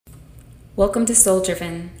Welcome to Soul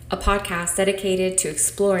Driven, a podcast dedicated to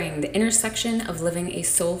exploring the intersection of living a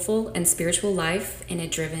soulful and spiritual life in a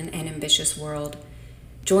driven and ambitious world.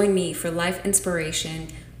 Join me for life inspiration,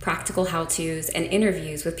 practical how-tos, and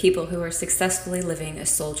interviews with people who are successfully living a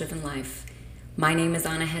soul-driven life. My name is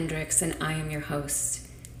Anna Hendricks, and I am your host.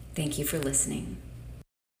 Thank you for listening.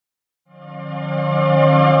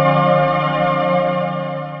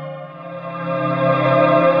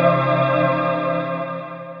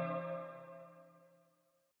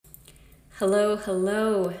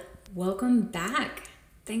 Hello. Welcome back.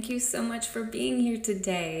 Thank you so much for being here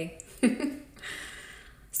today.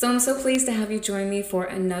 So I'm so pleased to have you join me for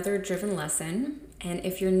another Driven lesson. And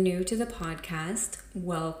if you're new to the podcast,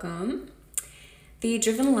 welcome. The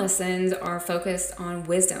Driven lessons are focused on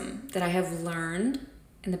wisdom that I have learned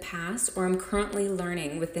in the past or I'm currently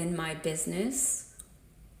learning within my business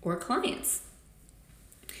or clients.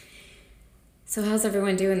 So how's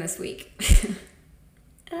everyone doing this week?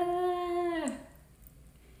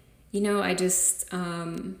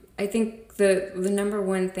 I think the number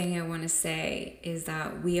one thing I want to say is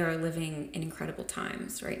that we are living in incredible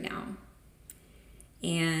times right now.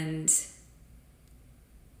 And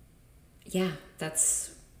yeah,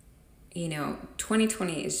 that's,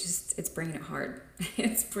 2020 is just, it's bringing it hard.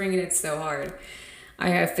 It's bringing it so hard.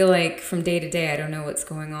 I feel like from day to day, I don't know what's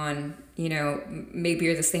going on. Maybe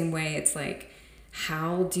you're the same way. It's like,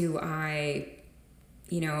 how do I...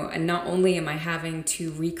 and not only am I having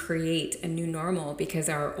to recreate a new normal because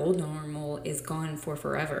our old normal is gone for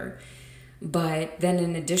forever, but then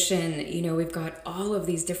in addition, we've got all of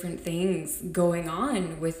these different things going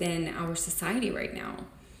on within our society right now.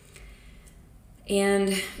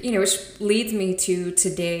 And, which leads me to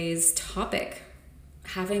today's topic,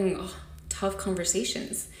 having tough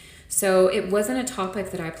conversations. So it wasn't a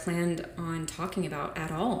topic that I planned on talking about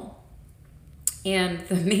at all. And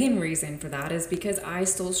the main reason for that is because I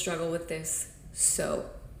still struggle with this so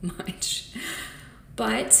much.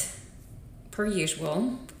 But per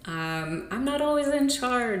usual, I'm not always in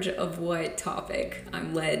charge of what topic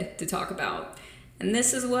I'm led to talk about. And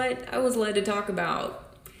this is what I was led to talk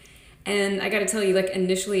about. And I gotta tell you,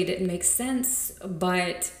 initially it didn't make sense,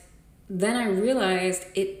 but then I realized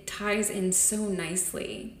it ties in so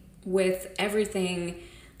nicely with everything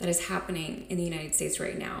that is happening in the United States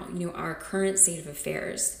right now. Our current state of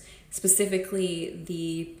affairs, specifically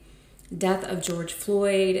the death of George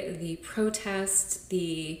Floyd, the protests,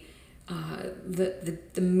 the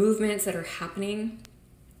movements that are happening.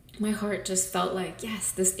 My heart just felt like, yes,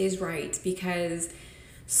 this is right, because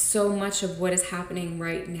so much of what is happening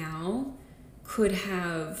right now could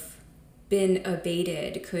have been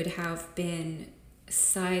abated, could have been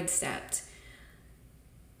sidestepped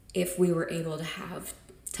if we were able to have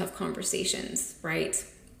tough conversations, right?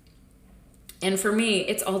 And for me,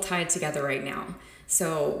 it's all tied together right now.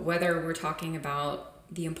 So whether we're talking about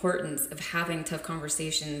the importance of having tough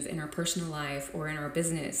conversations in our personal life or in our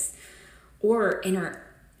business or in our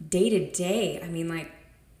day-to-day,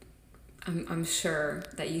 I'm sure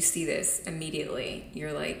that you see this immediately.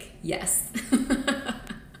 You're like, yes.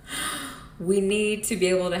 We need to be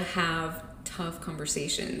able to have tough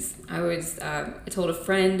conversations. I told a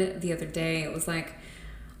friend the other day, it was like,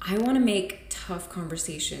 I want to make tough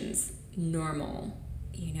conversations normal,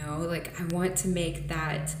 I want to make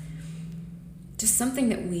that just something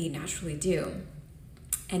that we naturally do.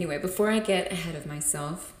 Anyway, before I get ahead of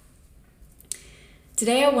myself,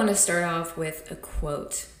 today I want to start off with a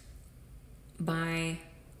quote by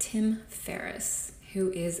Tim Ferriss,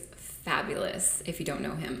 who is fabulous if you don't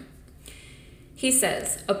know him. He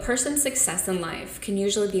says, a person's success in life can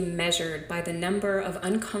usually be measured by the number of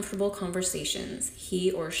uncomfortable conversations he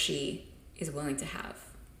or she is willing to have.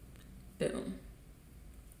 Boom.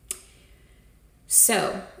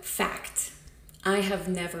 So, fact, I have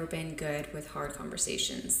never been good with hard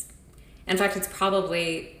conversations. In fact, it's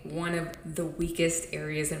probably one of the weakest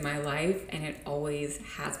areas in my life, and it always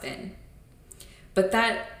has been. But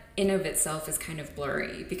that in of itself is kind of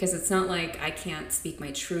blurry, because it's not like I can't speak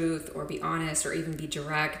my truth or be honest or even be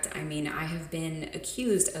direct. I have been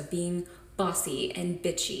accused of being bossy and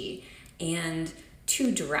bitchy and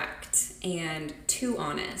too direct and too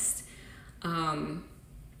honest.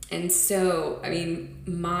 And so,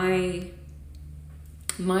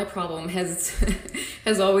 my problem has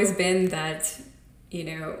has always been that,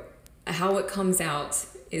 how it comes out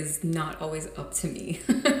is not always up to me.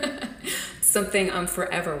 Something I'm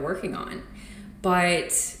forever working on.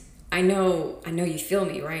 But I know you feel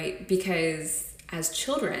me, right? Because as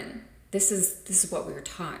children, this is what we were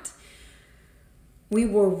taught. We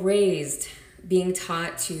were raised being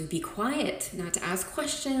taught to be quiet, not to ask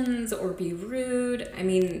questions or be rude.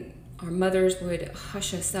 our mothers would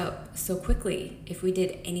hush us up so quickly if we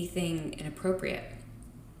did anything inappropriate.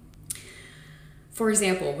 For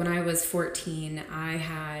example, when I was 14, I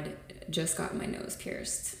had just gotten my nose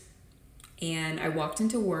pierced. And I walked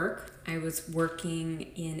into work. I was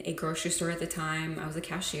working in a grocery store at the time. I was a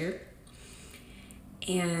cashier.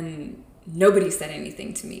 And nobody said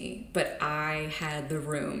anything to me, but I had the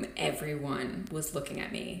room. Everyone was looking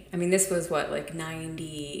at me. I mean, this was like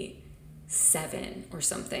 97 or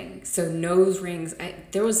something. So nose rings,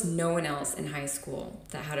 there was no one else in high school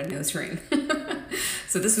that had a nose ring.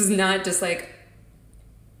 So this was not just like,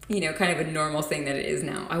 kind of a normal thing that it is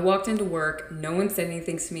now. I walked into work, no one said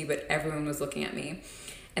anything to me, but everyone was looking at me.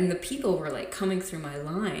 And the people were like coming through my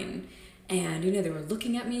line and, they were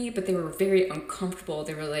looking at me, but they were very uncomfortable.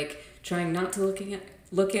 They were like trying not to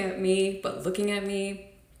look at me, but looking at me.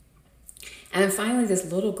 And then finally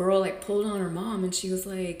this little girl like pulled on her mom and she was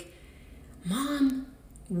like, "Mom,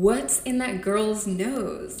 what's in that girl's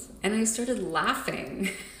nose?" And I started laughing.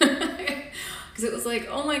 Because it was like,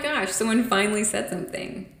 oh my gosh, someone finally said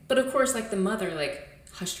something. But of course, like the mother, like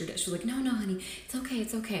hushed her down. She was like, no, honey, it's okay,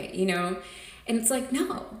 And it's like,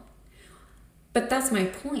 no. But that's my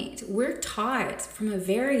point. We're taught from a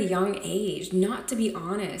very young age not to be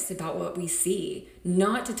honest about what we see,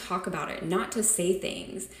 not to talk about it, not to say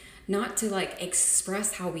things, not to like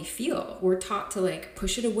express how we feel. We're taught to like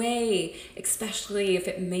push it away, especially if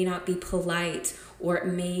it may not be polite or it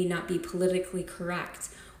may not be politically correct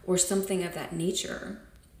or something of that nature.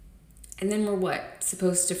 And then we're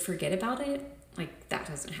supposed to forget about it? Like that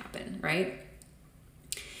doesn't happen, right?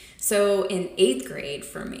 So in 8th grade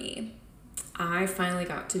for me, I finally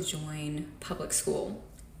got to join public school,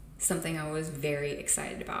 something I was very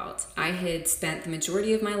excited about. I had spent the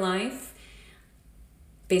majority of my life,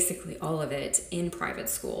 basically all of it, in private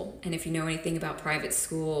school. And if you know anything about private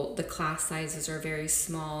school, the class sizes are very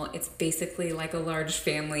small. It's basically like a large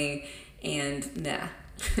family, and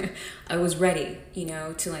I was ready,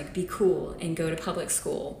 to like be cool and go to public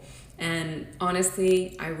school. And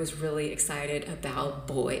honestly, I was really excited about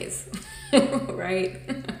boys, right?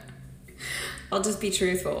 I'll just be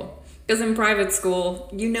truthful. Because in private school,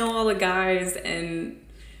 all the guys and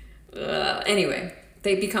anyway,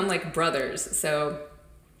 they become like brothers. So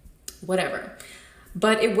whatever.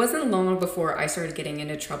 But it wasn't long before I started getting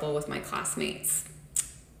into trouble with my classmates.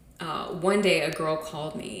 One day a girl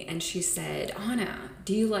called me and she said, "Anna,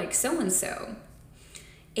 do you like so-and-so?"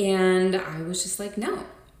 And I was just like, no.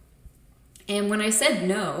 And when I said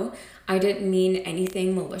no, I didn't mean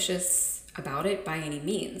anything malicious about it by any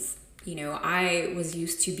means. I was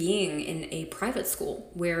used to being in a private school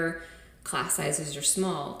where class sizes are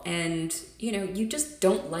small and, you just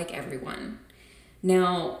don't like everyone.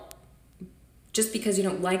 Now, just because you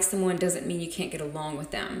don't like someone doesn't mean you can't get along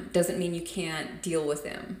with them, doesn't mean you can't deal with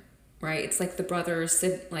them, right? It's like the brother or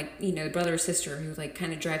sister who like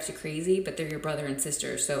kind of drives you crazy, but they're your brother and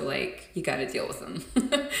sister, so like you got to deal with them.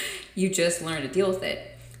 You just learn to deal with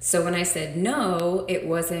it. So when I said no, it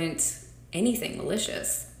wasn't anything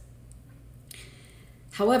malicious.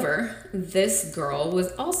 However, this girl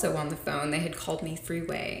was also on the phone. They had called me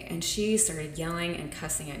three-way, and she started yelling and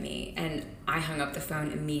cussing at me, and I hung up the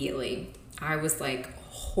phone immediately. I was like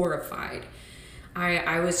horrified.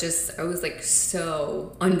 I was like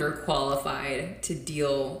so underqualified to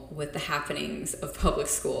deal with the happenings of public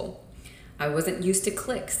school. I wasn't used to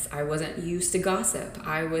cliques. I wasn't used to gossip.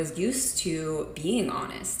 I was used to being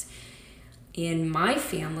honest. In my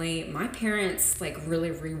family, my parents like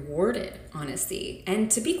really rewarded honesty.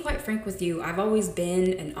 And to be quite frank with you, I've always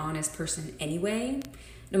been an honest person anyway.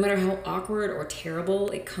 No matter how awkward or terrible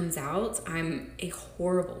it comes out, I'm a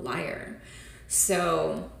horrible liar.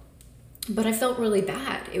 But I felt really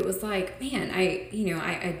bad. It was like, man,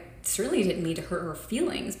 I certainly didn't mean to hurt her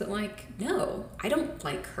feelings, but like, no, I don't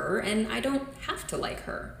like her and I don't have to like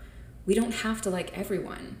her. We don't have to like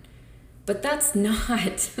everyone. But that's not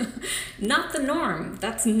the norm.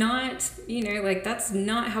 That's not, that's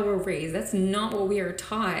not how we're raised. That's not what we are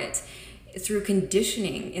taught through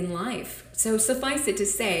conditioning in life. So suffice it to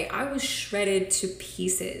say, I was shredded to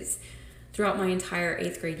pieces throughout my entire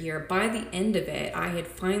 8th grade year. By the end of it, I had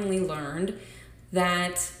finally learned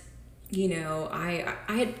that, I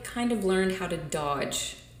had kind of learned how to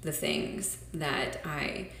dodge the things that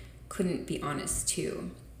I couldn't be honest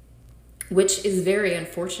to. Which is very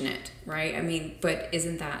unfortunate, right? I mean, but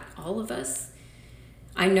isn't that all of us?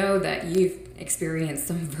 I know that you've experienced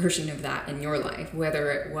some version of that in your life, whether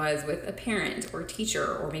it was with a parent or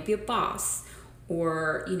teacher or maybe a boss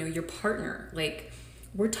or, your partner. Like,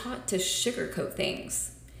 we're taught to sugarcoat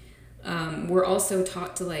things. We're also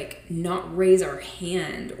taught to like not raise our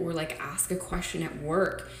hand or like ask a question at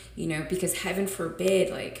work, because heaven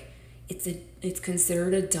forbid, like it's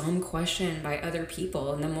considered a dumb question by other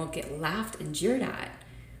people, and then we'll get laughed and jeered at.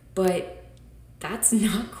 But that's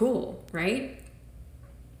not cool, right?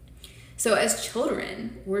 So as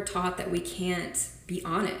children, we're taught that we can't be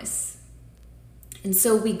honest. And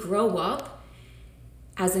so we grow up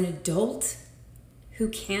as an adult who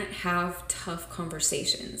can't have tough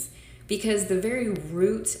conversations, because the very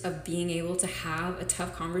root of being able to have a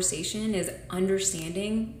tough conversation is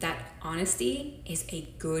understanding that honesty is a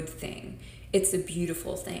good thing. It's a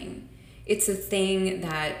beautiful thing. It's a thing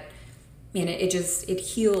that, man, it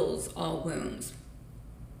heals all wounds.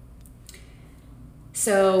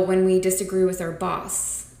 So when we disagree with our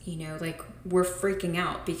boss, like we're freaking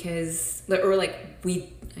out because, or like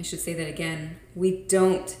I should say that again, we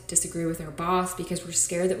don't disagree with our boss because we're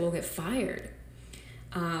scared that we'll get fired.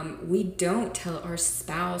 We don't tell our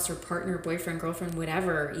spouse or partner, boyfriend, girlfriend,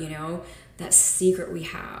 whatever, that secret we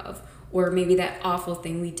have, or maybe that awful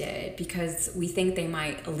thing we did because we think they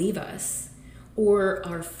might leave us. Or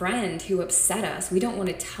our friend who upset us, we don't want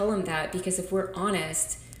to tell them that because if we're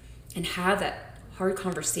honest and have that hard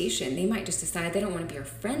conversation, they might just decide they don't want to be our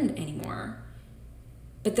friend anymore.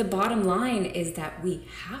 But the bottom line is that we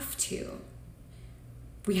have to.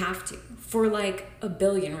 We have to, for like a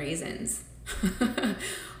billion reasons.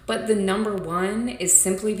 But the number one is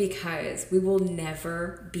simply because we will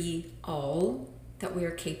never be all that we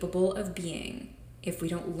are capable of being if we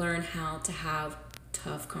don't learn how to have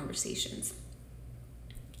tough conversations.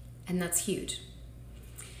 And that's huge.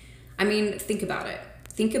 I mean, think about it.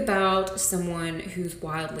 Think about someone who's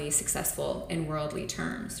wildly successful in worldly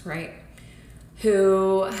terms, right?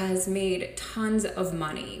 Who has made tons of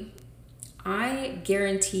money. I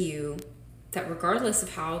guarantee you that regardless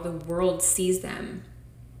of how the world sees them,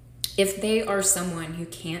 if they are someone who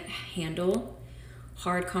can't handle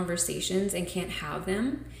hard conversations and can't have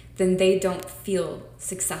them, then they don't feel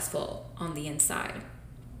successful on the inside.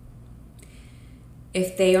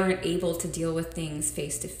 If they aren't able to deal with things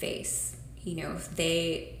face to face, if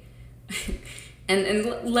they,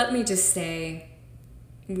 and let me just say,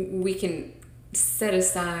 we can set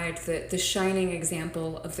aside the shining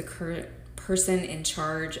example of the current person in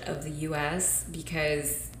charge of the US,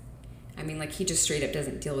 because he just straight up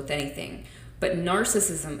doesn't deal with anything. But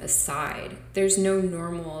narcissism aside, there's no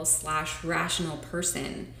normal / rational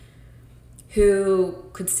person who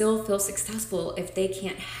could still feel successful if they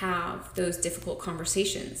can't have those difficult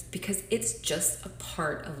conversations, because it's just a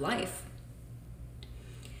part of life.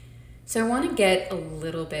 So I want to get a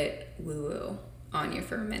little bit woo-woo on you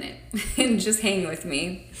for a minute and just hang with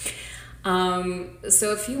me.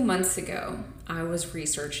 So a few months ago, I was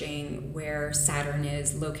researching where Saturn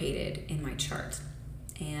is located in my chart,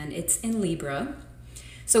 and it's in Libra.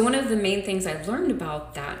 So one of the main things I learned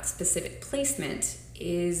about that specific placement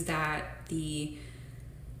is that the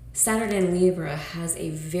Saturn in Libra has a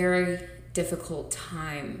very difficult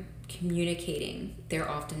time communicating. They're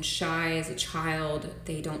often shy as a child.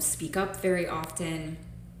 They don't speak up very often.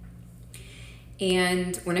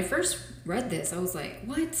 And when I first read this, I was like,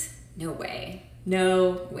 what? No way.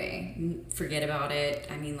 No way. Forget about it.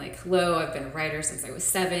 Hello, I've been a writer since I was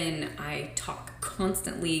 7. I talk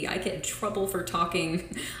constantly. I get in trouble for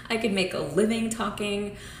talking. I could make a living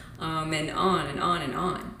talking, and on and on and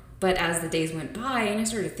on. But as the days went by and I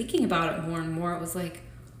started thinking about it more and more, it was like,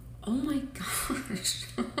 oh my gosh.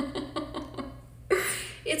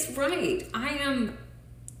 It's right. I am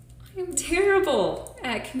terrible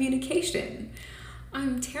at communication.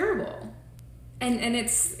 I'm terrible. And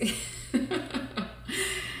it's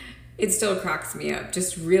it still cracks me up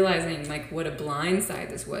just realizing what a blindside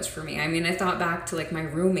this was for me. I thought back to my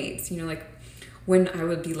roommates, when I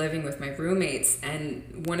would be living with my roommates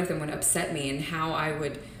and one of them would upset me, and how I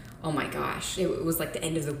would, oh my gosh, it was like the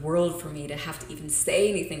end of the world for me to have to even say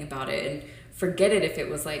anything about it, and forget it if it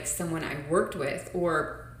was someone I worked with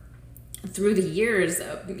or through the years,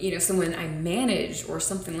 someone I managed or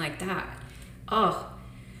something like that. Oh,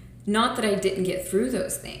 not that I didn't get through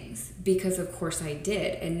those things, because of course I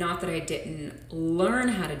did, and not that I didn't learn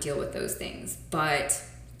how to deal with those things, but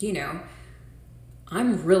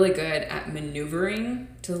I'm really good at maneuvering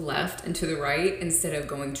to the left and to the right instead of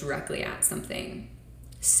going directly at something.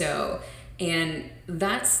 So, and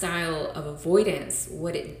that style of avoidance,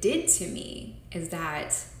 what it did to me is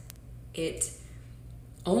that it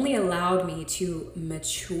only allowed me to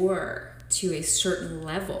mature to a certain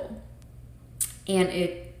level, and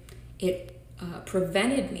it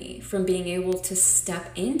prevented me from being able to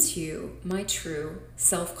step into my true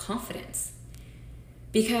self-confidence.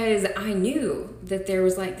 because I knew that there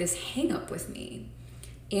was like this hang up with me.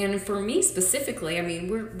 And for me specifically, I mean,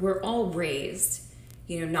 we're all raised,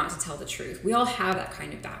 not to tell the truth. We all have that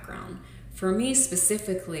kind of background. For me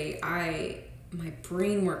specifically, my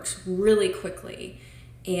brain works really quickly,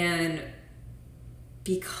 and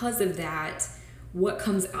because of that, what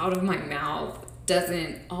comes out of my mouth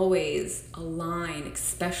doesn't always align,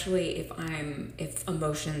 especially if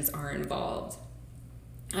emotions are involved.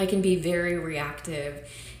 I can be very reactive,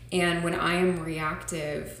 and when I am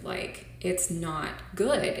reactive, like, it's not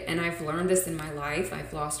good. And I've learned this in my life.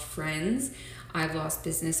 I've lost friends, I've lost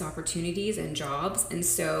business opportunities and jobs, and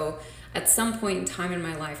so at some point in time in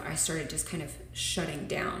my life, I started just kind of shutting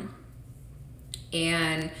down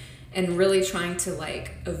and really trying to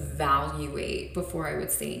like evaluate before I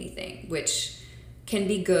would say anything, which can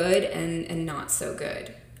be good and not so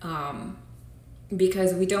good,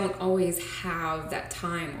 because we don't always have that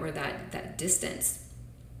time or that distance,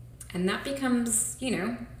 and that becomes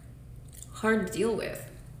hard to deal with.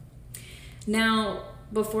 Now,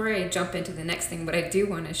 before I jump into the next thing, what I do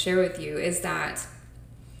want to share with you is that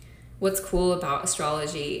what's cool about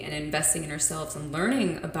astrology and investing in ourselves and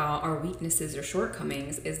learning about our weaknesses or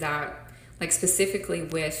shortcomings is that, like, specifically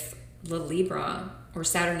with the Libra or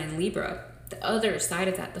Saturn in Libra, the other side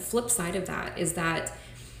of that, the flip side of that, is that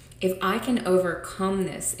if I can overcome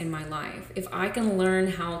this in my life, if I can learn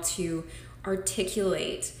how to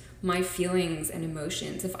articulate my feelings and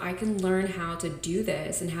emotions, if I can learn how to do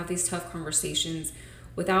this and have these tough conversations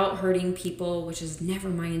without hurting people, which is never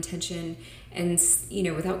my intention, and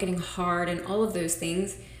without getting hard and all of those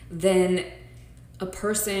things, then a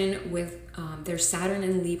person with their Saturn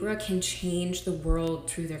in Libra can change the world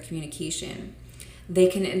through their communication. They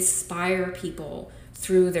can inspire people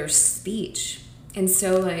through their speech. And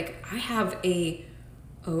so, like, I have a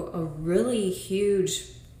really huge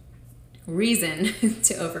reason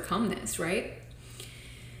to overcome this, right?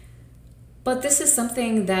 But this is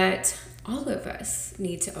something that all of us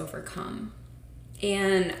need to overcome.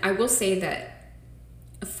 And I will say that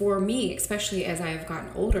for me, especially as I have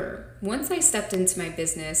gotten older, once I stepped into my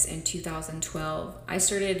business in 2012, I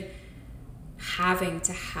started having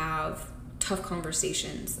to have tough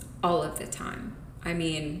conversations all of the time. I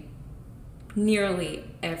mean, nearly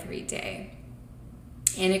every day.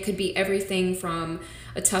 And it could be everything from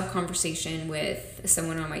a tough conversation with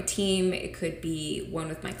someone on my team. It could be one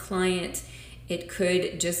with my client. It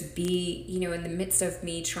could just be, in the midst of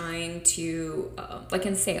me trying to, like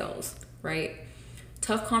in sales, right?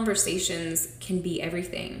 Tough conversations can be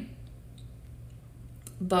everything.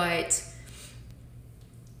 But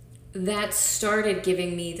that started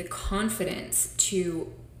giving me the confidence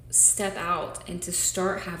to step out and to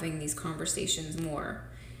start having these conversations more.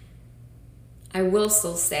 I will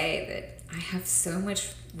still say that I have so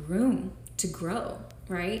much room to grow,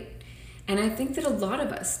 right? And I think that a lot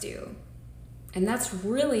of us do. And that's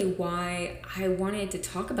really why I wanted to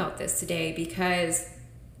talk about this today, because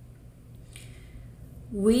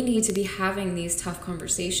we need to be having these tough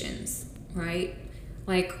conversations, right?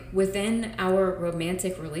 Like within our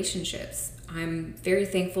romantic relationships, I'm very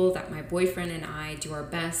thankful that my boyfriend and I do our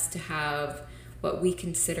best to have what we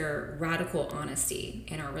consider radical honesty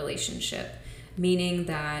in our relationship, meaning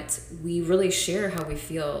that we really share how we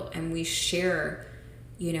feel and we share,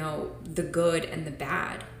 the good and the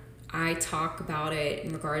bad. I talk about it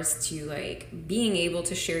in regards to like being able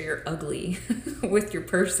to share your ugly with your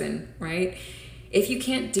person, right? If you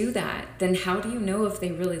can't do that, then how do you know if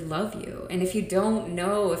they really love you? And if you don't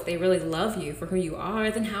know if they really love you for who you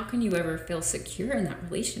are, then how can you ever feel secure in that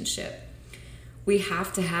relationship? We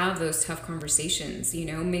have to have those tough conversations,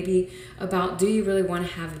 maybe about, do you really want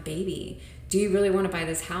to have a baby? Do you really want to buy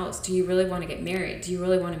this house? Do you really want to get married? Do you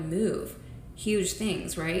really want to move? Huge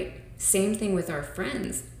things, right? Same thing with our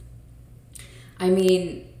friends. I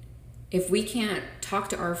mean, if we can't talk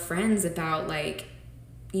to our friends about like,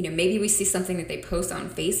 maybe we see something that they post on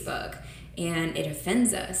Facebook and it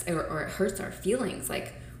offends us or it hurts our feelings,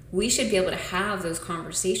 like we should be able to have those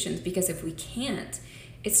conversations, because if we can't,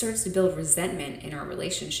 it starts to build resentment in our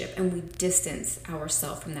relationship and we distance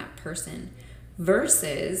ourselves from that person,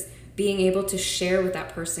 versus being able to share with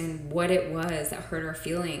that person what it was that hurt our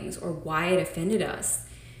feelings or why it offended us.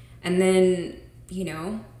 And then,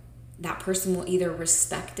 that person will either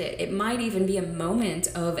respect it. It might even be a moment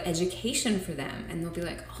of education for them, and they'll be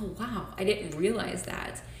like, oh, wow, I didn't realize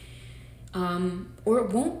that. Or it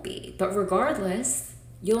won't be. But regardless,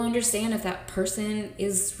 you'll understand if that person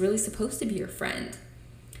is really supposed to be your friend.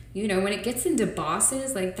 When it gets into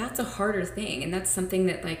bosses, like that's a harder thing, and that's something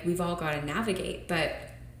that like we've all got to navigate. But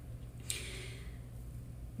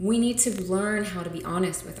we need to learn how to be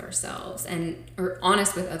honest with ourselves or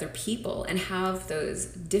honest with other people and have those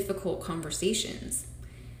difficult conversations.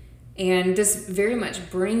 And this very much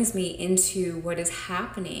brings me into what is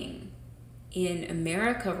happening in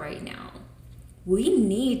America right now. We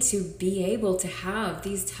need to be able to have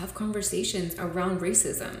these tough conversations around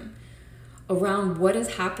racism, around what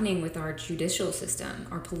is happening with our judicial system,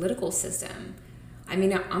 our political system. I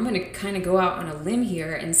mean, I'm going to kind of go out on a limb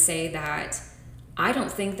here and say that I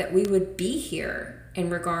don't think that we would be here in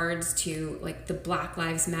regards to like the Black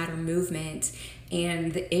Lives Matter movement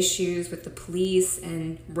and the issues with the police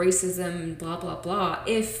and racism and blah, blah, blah,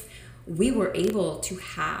 if we were able to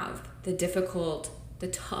have the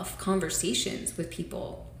tough conversations with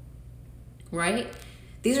people, right?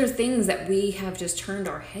 These are things that we have just turned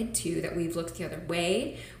our head to, that we've looked the other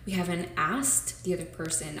way. We haven't asked the other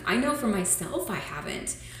person. I know for myself, I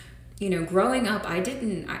haven't. Growing up,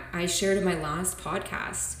 I shared in my last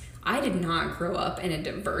podcast, I did not grow up in a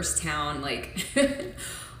diverse town. Like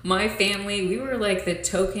my family, we were like the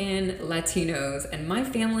token Latinos, and my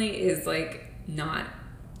family is like not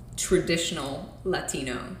traditional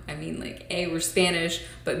Latino. I mean, like A, we're Spanish,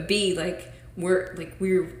 but B, like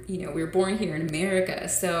we're born here in America.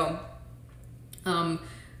 So and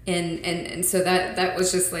so that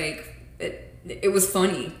was just like it was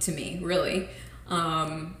funny to me, really.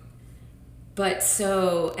 But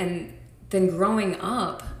so, and then growing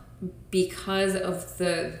up, because of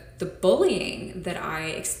the bullying that I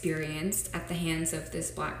experienced at the hands of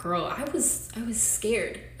this Black girl, I was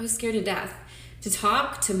scared. I was scared to death to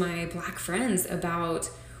talk to my Black friends about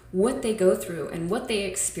what they go through and what they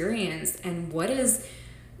experience and what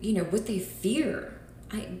they fear.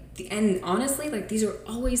 And honestly, like, these are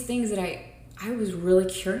always things that I was really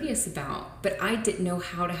curious about, but I didn't know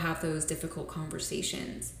how to have those difficult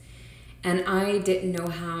conversations. And I didn't know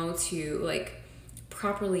how to like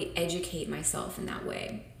properly educate myself in that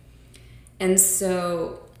way. And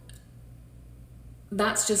so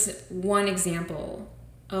that's just one example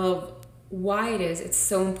of why it's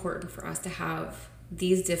so important for us to have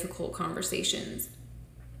these difficult conversations.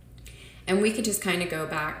 And we could just kind of go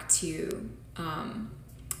back to,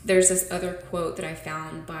 there's this other quote that I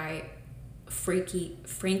found by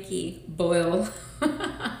Frankie Boyle.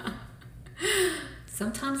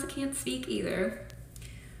 Sometimes I can't speak either.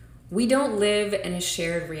 We don't live in a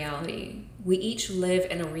shared reality. We each live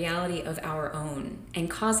in a reality of our own, and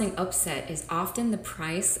causing upset is often the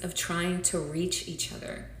price of trying to reach each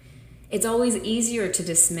other. It's always easier to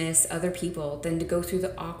dismiss other people than to go through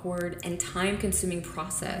the awkward and time-consuming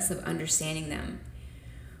process of understanding them.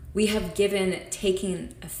 We have given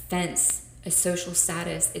taking offense a social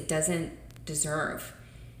status it doesn't deserve.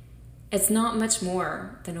 It's not much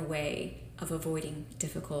more than a way of avoiding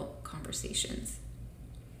difficult conversations.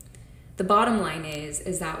 The bottom line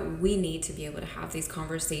is that we need to be able to have these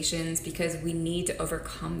conversations because we need to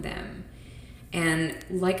overcome them. And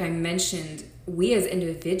like I mentioned, we as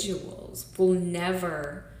individuals will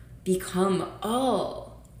never become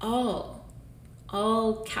all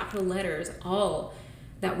capital letters, all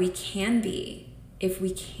that we can be if we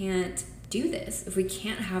can't do this, if we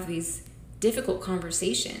can't have these difficult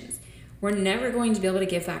conversations. We're never going to be able to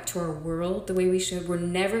give back to our world the way we should. We're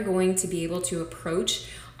never going to be able to approach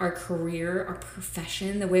our career, our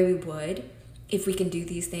profession the way we would if we can do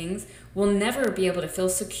these things. We'll never be able to feel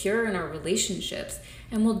secure in our relationships.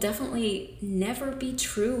 And we'll definitely never be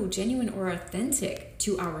true, genuine, or authentic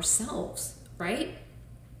to ourselves, right?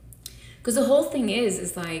 Because the whole thing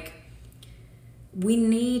is like, we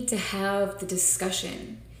need to have the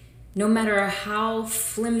discussion. No matter how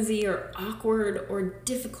flimsy or awkward or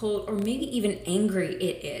difficult or maybe even angry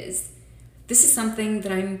it is. This is something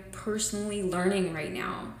that I'm personally learning right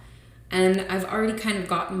now. And I've already kind of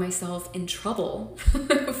gotten myself in trouble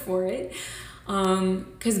for it.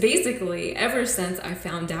 Because basically, ever since I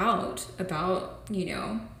found out about,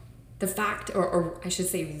 the fact, or I should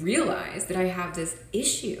say realize that I have this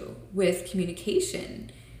issue with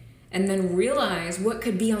communication, and then realize what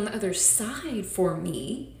could be on the other side for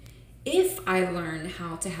me, if I learn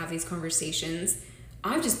how to have these conversations,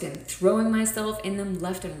 I've just been throwing myself in them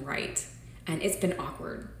left and right. And it's been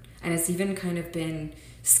awkward. And it's even kind of been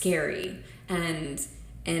scary. And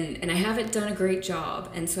I haven't done a great job.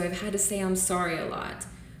 And so I've had to say I'm sorry a lot.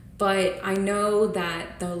 But I know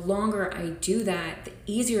that the longer I do that, the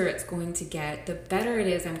easier it's going to get, the better it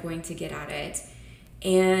is I'm going to get at it.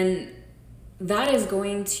 And that is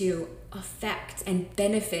going to affect and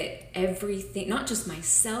benefit everything, not just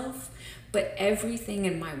myself, but everything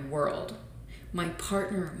in my world. My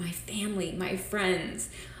partner, my family, my friends,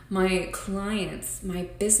 my clients, my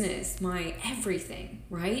business, my everything,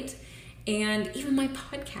 right? and even my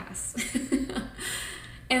podcast.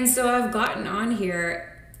 And so I've gotten on here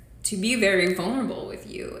to be very vulnerable with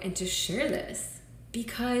you and to share this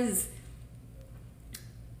because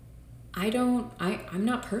I'm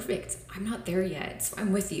not perfect. I'm not there yet. So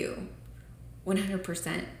I'm with you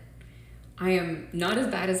 100%. I am not as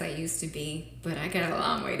bad as I used to be, but I got a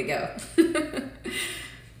long way to go.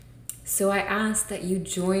 So I ask that you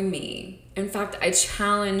join me. In fact, I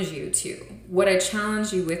challenge you to. What I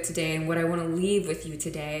challenge you with today and what I want to leave with you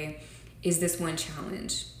today is this one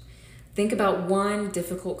challenge. Think about one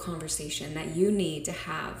difficult conversation that you need to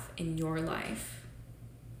have in your life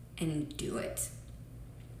and do it.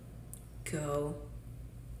 Go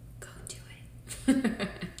do it.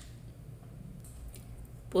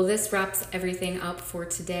 Well, this wraps everything up for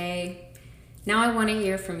today. Now I want to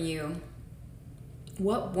hear from you.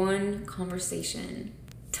 What one conversation,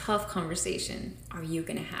 tough conversation, are you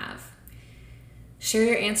going to have? Share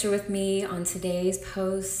your answer with me on today's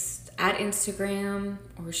post at Instagram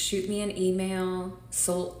or shoot me an email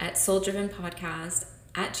at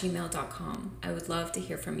souldrivenpodcast@gmail.com. I would love to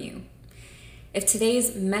hear from you. If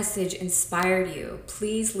today's message inspired you,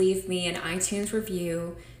 please leave me an iTunes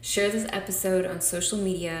review, share this episode on social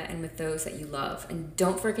media and with those that you love, and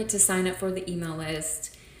don't forget to sign up for the email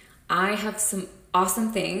list. I have some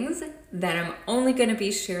awesome things that I'm only going to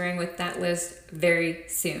be sharing with that list very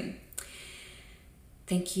soon.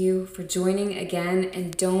 Thank you for joining again,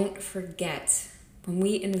 and don't forget, when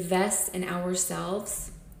we invest in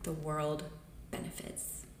ourselves, the world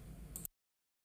benefits.